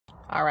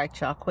All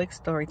right, y'all, quick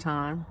story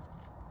time.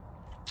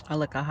 I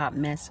look a hot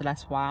mess, so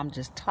that's why I'm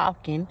just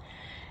talking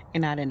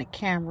and not in the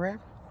camera,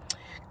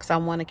 because I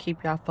want to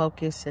keep y'all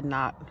focused and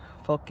not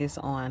focus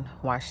on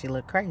why she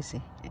look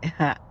crazy.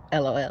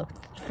 LOL,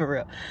 for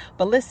real.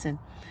 But listen,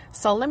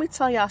 so let me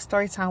tell y'all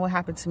story time what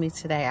happened to me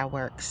today at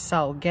work.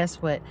 So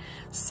guess what?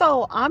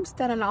 So I'm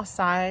standing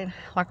outside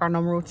like our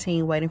normal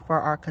routine waiting for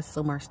our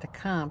consumers to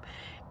come,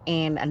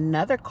 and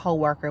another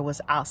co-worker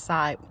was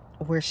outside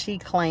where she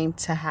claimed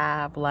to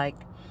have like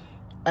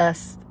a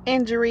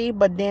injury,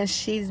 but then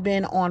she's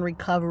been on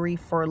recovery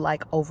for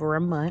like over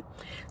a month.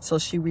 So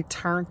she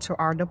returned to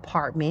our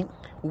department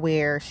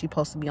where she's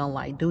supposed to be on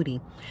light duty.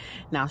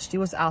 Now she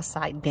was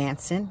outside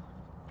dancing,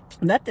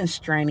 nothing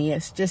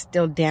strenuous, just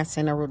still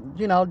dancing, or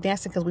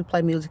dancing because we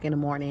play music in the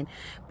morning,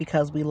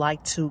 because we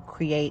like to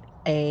create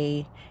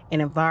an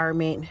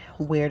environment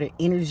where the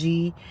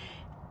energy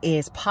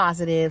is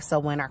positive. So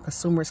when our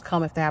consumers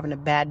come, if they're having a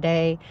bad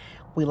day,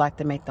 we like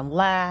to make them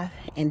laugh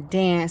and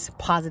dance,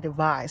 positive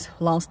vibes.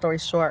 Long story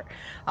short,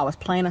 I was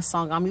playing a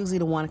song. I'm usually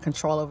the one in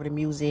control over the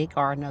music,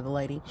 or another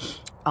lady.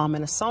 And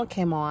a song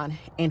came on,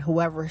 and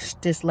whoever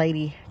this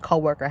lady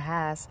co-worker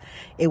has,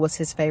 it was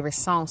his favorite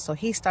song. So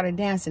he started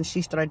dancing.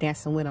 She started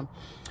dancing with him.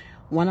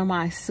 One of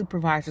my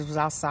supervisors was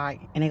outside,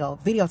 and they go,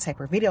 videotape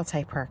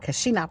her, because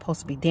she's not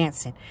supposed to be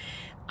dancing.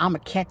 I'm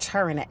going to catch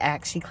her in the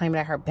act. She claimed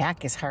that her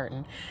back is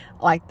hurting,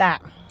 like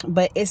that.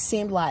 But it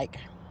seemed like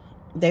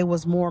they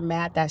was more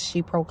mad that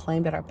she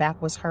proclaimed that her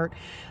back was hurt.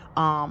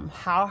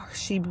 How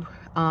she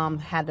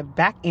had the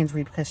back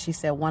injury, because she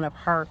said one of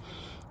her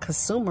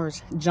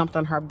consumers jumped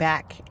on her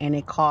back and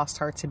it caused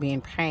her to be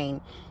in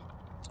pain.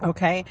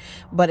 Okay,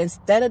 but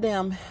instead of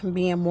them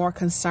being more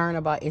concerned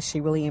about is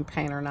she really in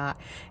pain or not,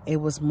 it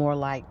was more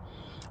like,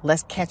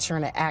 let's catch her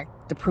in the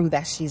act to prove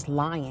that she's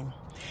lying.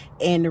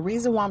 And the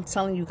reason why I'm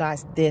telling you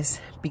guys this,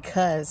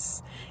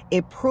 because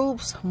it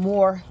proves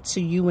more to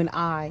you and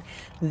I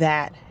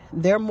that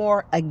they're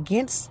more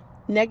against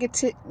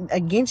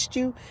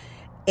you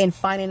in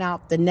finding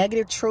out the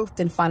negative truth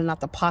than finding out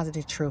the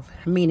positive truth.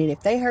 Meaning,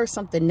 if they heard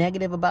something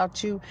negative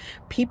about you,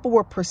 people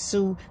will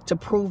pursue to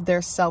prove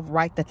their self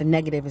right that the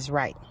negative is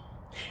right,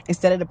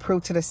 instead of to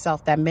prove to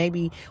themselves that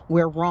maybe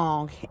we're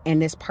wrong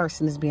and this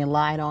person is being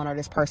lied on, or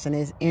this person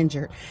is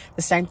injured.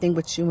 The same thing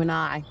with you and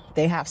I.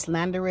 They have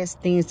slanderous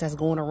things that's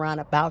going around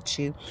about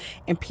you,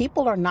 and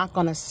people are not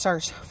going to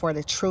search for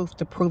the truth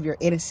to prove you're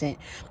innocent.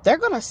 They're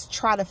going to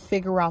try to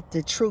figure out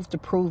the truth to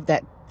prove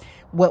that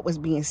what was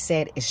being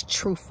said is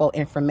truthful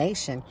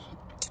information.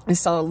 And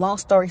so, long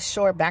story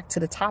short, back to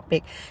the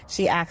topic,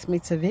 she asked me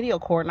to video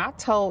record,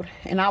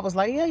 and I was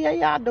like,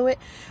 yeah, I'll do it.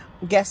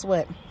 Guess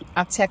what?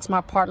 I text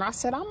my partner. I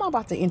said, I'm not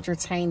about to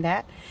entertain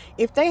that.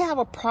 If they have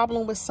a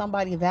problem with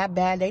somebody that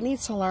bad, they need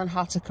to learn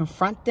how to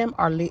confront them,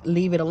 or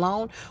leave it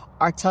alone,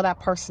 or tell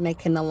that person they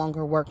can no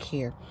longer work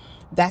here.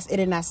 That's it,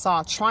 and that's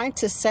all. Trying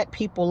to set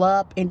people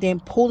up and then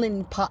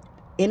pulling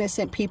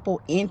innocent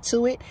people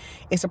into it,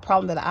 it's a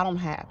problem that I don't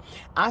have.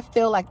 I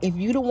feel like if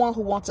you the one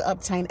who wants to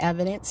obtain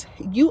evidence,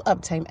 you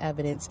obtain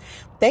evidence.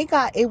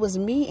 It was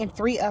me and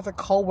 3 other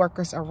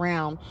co-workers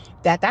around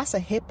that's a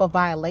HIPAA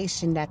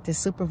violation that the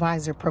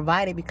supervisor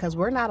provided, because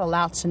we're not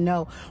allowed to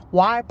know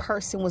why a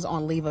person was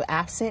on leave of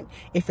absence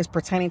if it's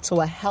pertaining to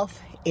a health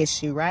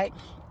issue, right?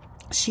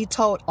 She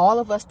told all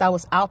of us that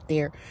was out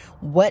there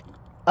what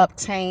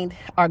obtained,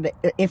 or the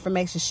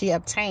information she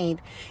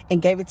obtained,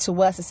 and gave it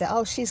to us and said,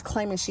 oh, she's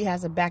claiming she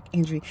has a back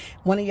injury.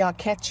 One of y'all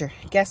catch her.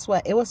 Guess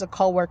what? It was a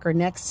co-worker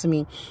next to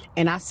me,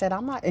 and I said,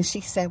 I'm not. And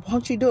she said,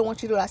 won't you do it?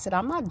 Won't you do it? I said,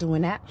 I'm not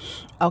doing that.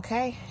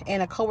 Okay.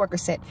 And a co-worker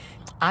said,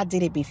 I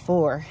did it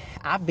before.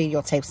 I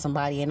videotaped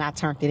somebody and I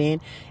turned it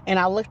in. And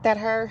I looked at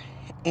her,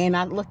 and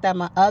I looked at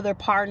my other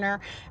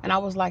partner, and I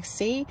was like,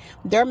 see,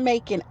 they're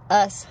making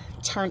us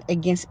turn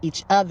against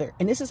each other.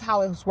 And this is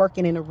how it was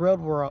working in the real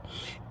world.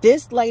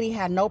 This lady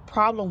had no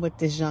problem with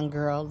this young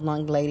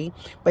lady,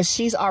 but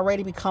she's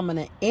already becoming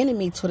an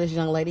enemy to this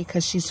young lady,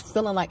 because she's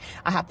feeling like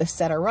I have to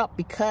set her up.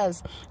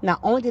 Because not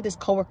only did this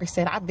coworker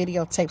say I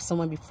videotaped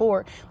someone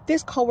before,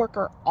 this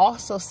coworker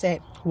also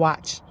said,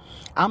 watch,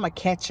 I'm going to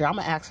catch her. I'm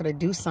going to ask her to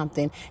do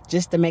something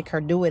just to make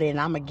her do it, and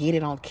I'm going to get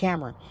it on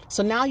camera.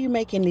 So now you're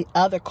making the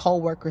other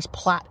co-workers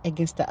plot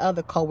against the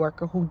other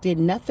co-worker who did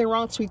nothing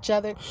wrong to each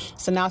other.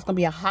 So now it's going to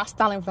be a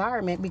hostile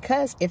environment,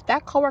 because if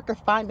that co-worker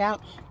find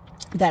out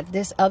that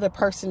this other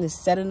person is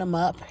setting them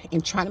up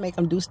and trying to make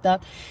them do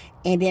stuff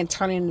and then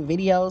turning in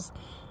videos,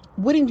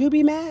 wouldn't you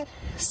be mad?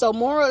 So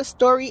moral of the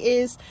story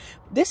is,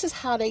 this is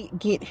how they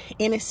get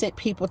innocent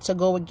people to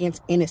go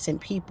against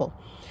innocent people.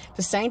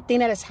 The same thing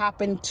that has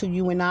happened to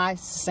you and I,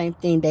 it's the same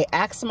thing. They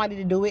ask somebody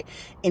to do it,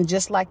 and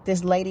just like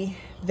this lady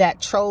that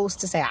chose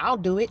to say, I'll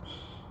do it,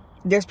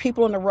 there's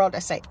people in the world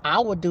that say, I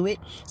will do it.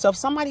 So if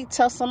somebody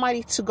tells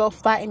somebody to go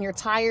flatten your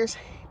tires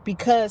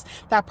because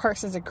that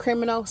person's a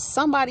criminal,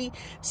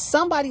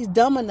 somebody's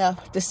dumb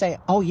enough to say,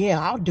 oh yeah,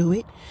 I'll do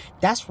it.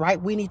 That's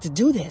right, we need to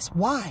do this.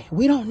 Why?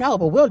 We don't know,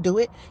 but we'll do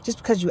it just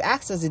because you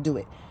asked us to do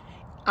it.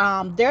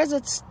 There's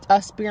a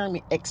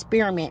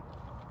experiment,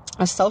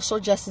 a social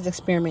justice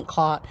experiment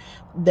called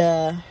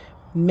the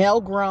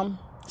Milgram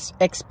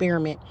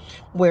experiment,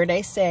 where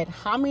they said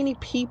how many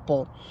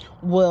people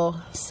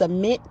will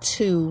submit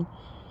to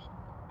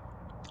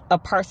a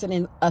person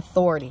in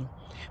authority.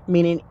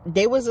 Meaning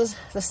there was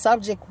the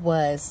subject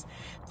was,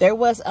 there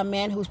was a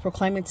man who's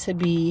proclaiming to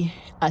be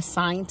a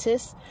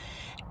scientist,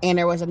 and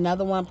there was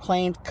another one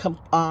playing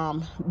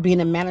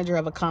being a manager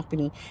of a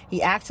company.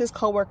 He asked his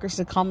coworkers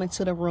to come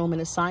into the room,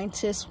 and the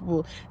scientist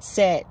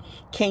said,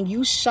 can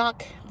you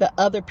shock the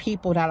other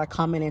people that are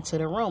coming into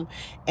the room?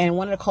 And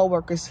one of the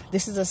coworkers,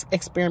 this is an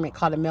experiment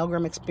called the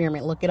Milgram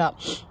experiment, look it up.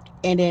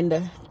 And then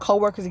the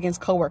coworkers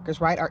against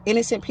coworkers, right, are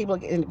innocent people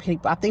against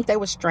people. I think they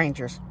were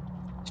strangers.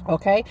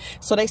 Okay,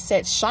 so they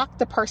said shock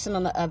the person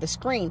on the other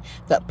screen.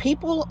 The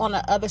people on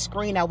the other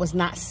screen that was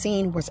not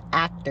seen was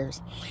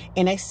actors,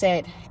 and they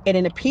said, and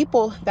then the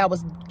people that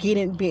was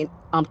being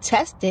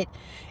tested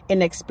in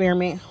the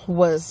experiment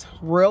was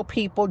real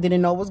people,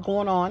 didn't know what's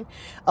going on.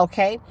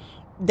 Okay,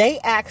 they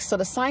asked, so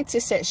the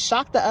scientist said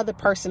shock the other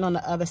person on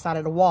the other side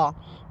of the wall,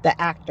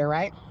 the actor,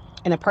 right,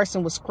 and the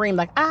person would scream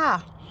like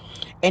ah.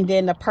 And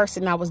then the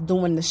person that was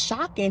doing the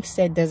shocking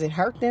said, does it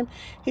hurt them?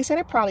 He said,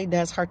 it probably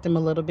does hurt them a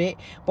little bit,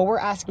 but we're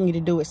asking you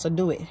to do it, so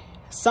do it.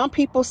 Some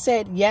people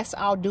said, yes,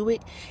 I'll do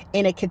it.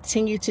 And they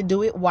continued to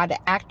do it while the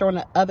actor on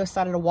the other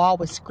side of the wall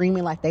was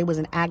screaming like they was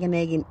in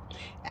agony. And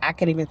I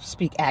can't even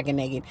speak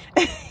agony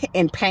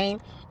in pain,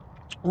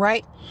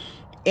 right?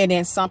 And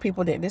then some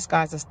people did. This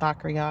guy's a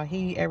stalker, y'all.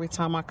 He, every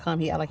time I come,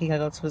 he act like he gotta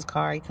go to his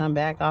car. He come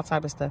back, all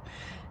type of stuff.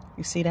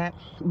 You see that?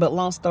 But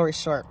long story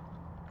short,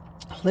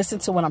 listen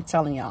to what I'm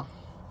telling y'all.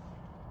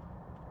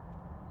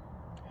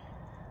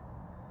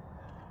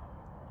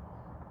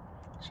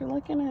 You're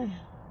looking at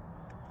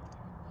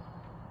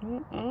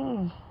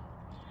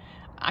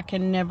I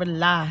can never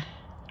lie,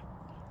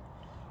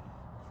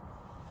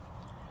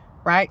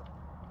 right?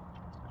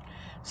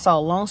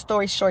 So long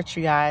story short,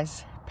 you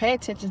guys, pay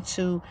attention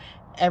to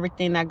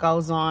everything that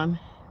goes on.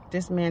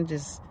 This man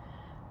just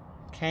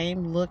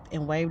came, looked,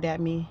 and waved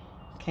at me,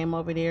 came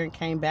over there and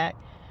came back.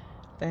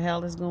 What the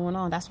hell is going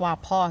on? That's why I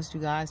paused, you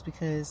guys,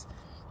 because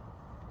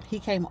he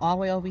came all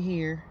the way over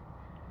here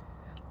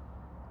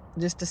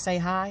just to say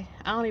hi.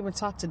 I don't even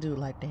talk to dude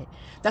like that.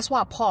 That's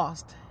why I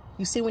paused.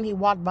 You see, when he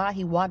walked by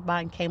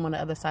and came on the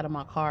other side of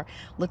my car,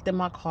 looked at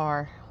my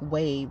car,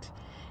 waved,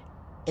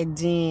 and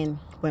then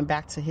went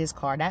back to his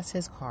car. That's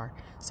his car.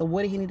 So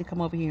what did he need to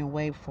come over here and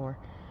wave for?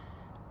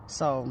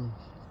 So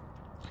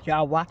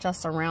y'all watch our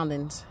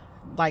surroundings.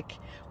 Like,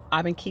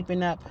 I've been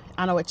keeping up.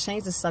 I know it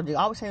changed the subject.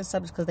 I always change the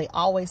subject because they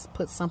always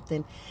put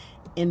something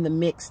in the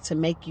mix to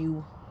make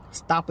you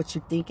stop what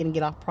you're thinking and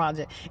get off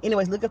project.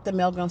 Anyways, look up the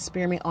Milgram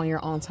experiment on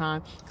your own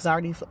time, because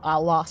I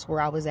lost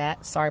where I was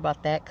at. Sorry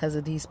about that because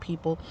of these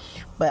people.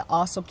 But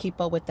also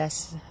keep up with that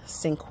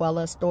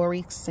Cinquella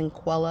story,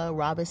 Cinquella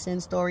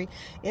Robinson story.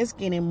 It's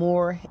getting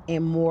more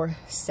and more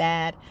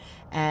sad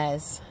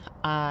as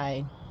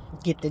I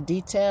get the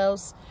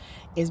details.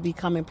 It's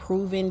becoming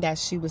proven that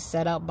she was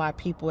set up by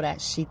people that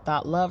she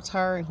thought loved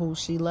her and who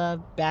she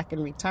loved back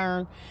in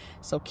return.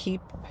 So keep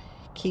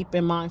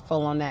in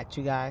mindful on that,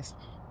 you guys.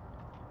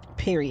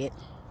 Period.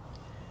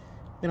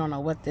 We don't know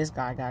what this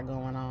guy got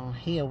going on.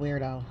 He a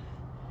weirdo.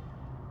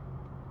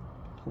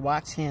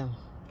 Watch him.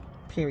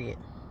 Period.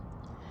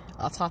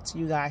 I'll talk to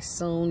you guys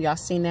soon. Y'all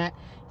seen that?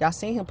 Y'all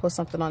seen him put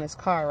something on his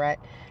car, right?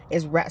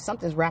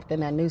 Something's wrapped in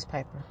that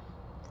newspaper.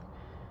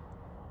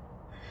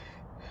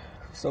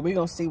 So we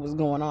gonna see what's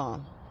going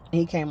on.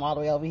 He came all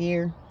the way over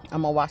here.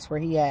 I'm gonna watch where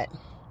he at.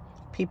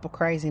 People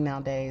crazy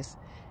nowadays.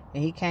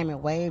 And he came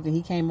and waved, and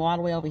he came all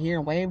the way over here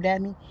and waved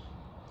at me.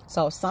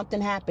 So if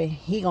something happened,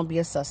 he gonna be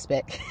a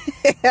suspect.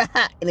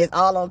 And it's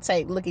all on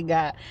tape. Look at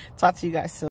God. Talk to you guys soon.